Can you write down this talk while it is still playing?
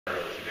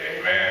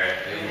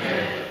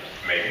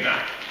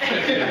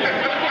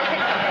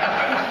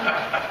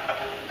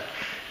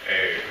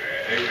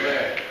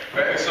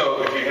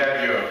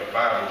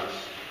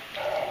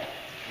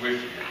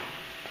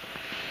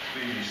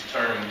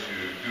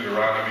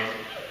Deuteronomy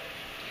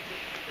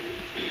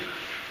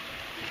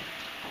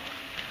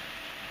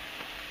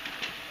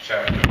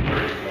chapter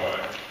 31.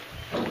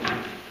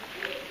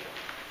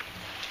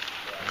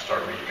 I'll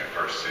start reading at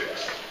verse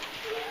 6.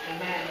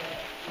 Amen.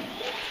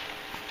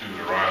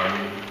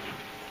 Deuteronomy,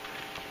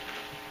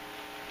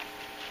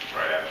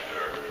 right after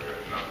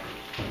Numbers.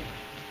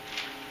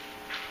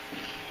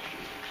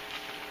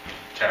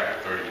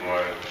 Chapter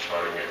 31,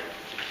 starting at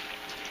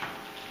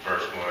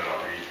verse 1,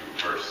 I'll read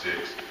through verse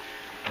 6.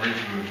 I'm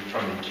reading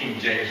from the King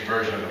James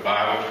Version of the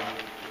Bible.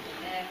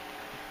 And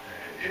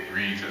it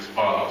reads as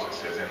follows. It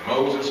says, "And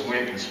Moses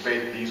went and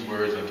spake these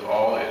words unto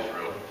all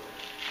Israel.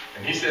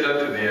 And he said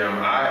unto them,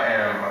 I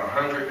am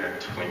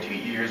 120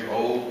 years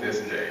old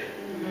this day.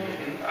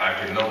 I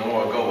can no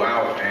more go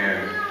out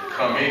and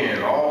come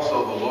in.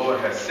 Also the Lord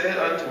has said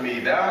unto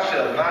me, Thou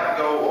shalt not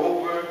go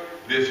over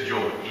this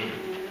Jordan.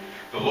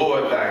 The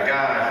Lord thy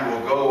God, he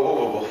will go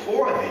over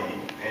before thee,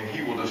 and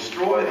he will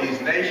destroy these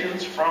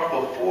nations from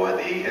before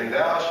thee, and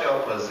thou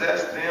shalt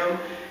possess them.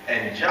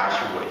 And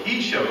Joshua,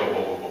 he shall go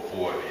over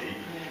before thee,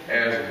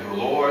 as the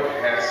Lord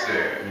has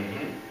said.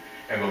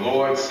 And the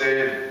Lord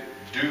said,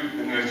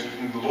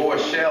 the Lord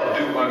shall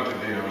do unto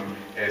them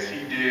as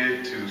he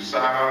did to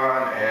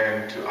Sihon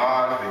and to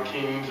Og, the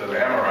kings of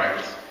the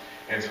Amorites,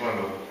 and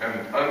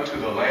unto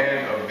the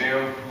land of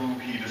them who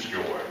he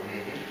destroyed.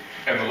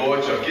 And the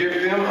Lord shall give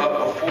them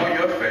up before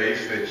your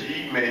face, that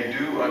ye may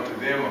do unto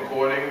them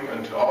according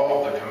unto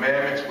all the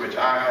commandments which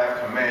I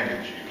have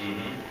commanded you.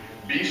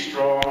 Be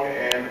strong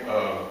and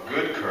of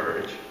good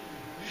courage.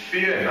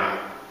 Fear not,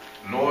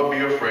 nor be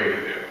afraid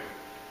of them.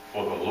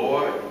 For the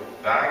Lord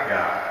thy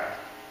God,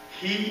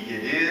 he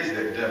it is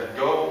that doth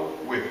go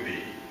with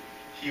thee.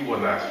 He will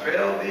not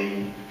fail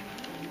thee,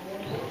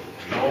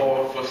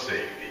 nor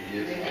forsake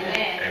thee."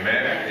 Amen.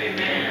 Amen.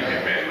 Amen.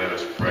 Amen. Let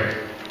us pray.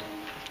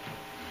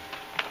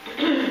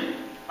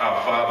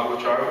 Our Father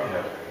which art in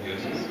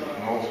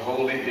heaven, most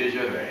holy is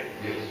your name.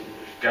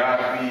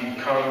 God,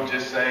 we come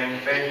just saying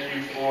thank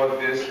you for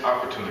this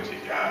opportunity,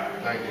 God.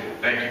 Thank you.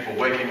 Thank you for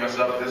waking us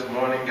up this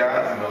morning,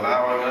 God, and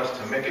allowing us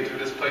to make it to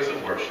this place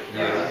of worship,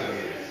 God.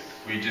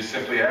 We just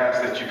simply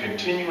ask that you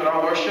continue in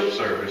our worship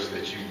service,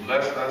 that you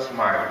bless us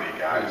mightily,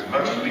 God. As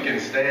much as we can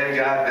stand,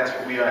 God, that's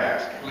what we are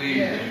asking.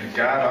 Please.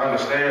 God, I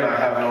understand I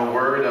have no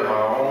word of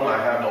my own. I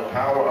have no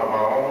power of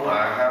my own.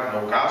 I have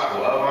no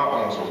gospel of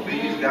my own. So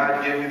please,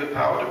 God, give me the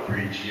power to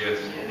preach. Yes.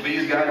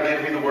 Please, God,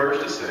 give me the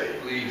words to say.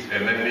 Please.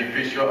 And let me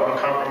preach your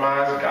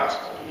uncompromised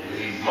gospel.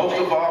 Please. Most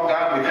of all,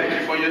 God, we thank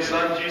you for your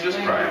Son, Jesus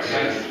Christ,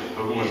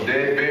 who was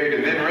dead, buried,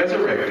 and then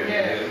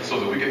resurrected, so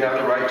that we can have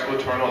the right to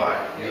eternal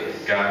life.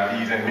 God,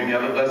 these and many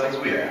other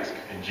blessings we ask.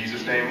 In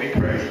Jesus' name we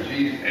pray.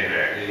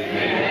 Amen.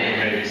 Amen.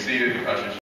 You may be seated. Ushers.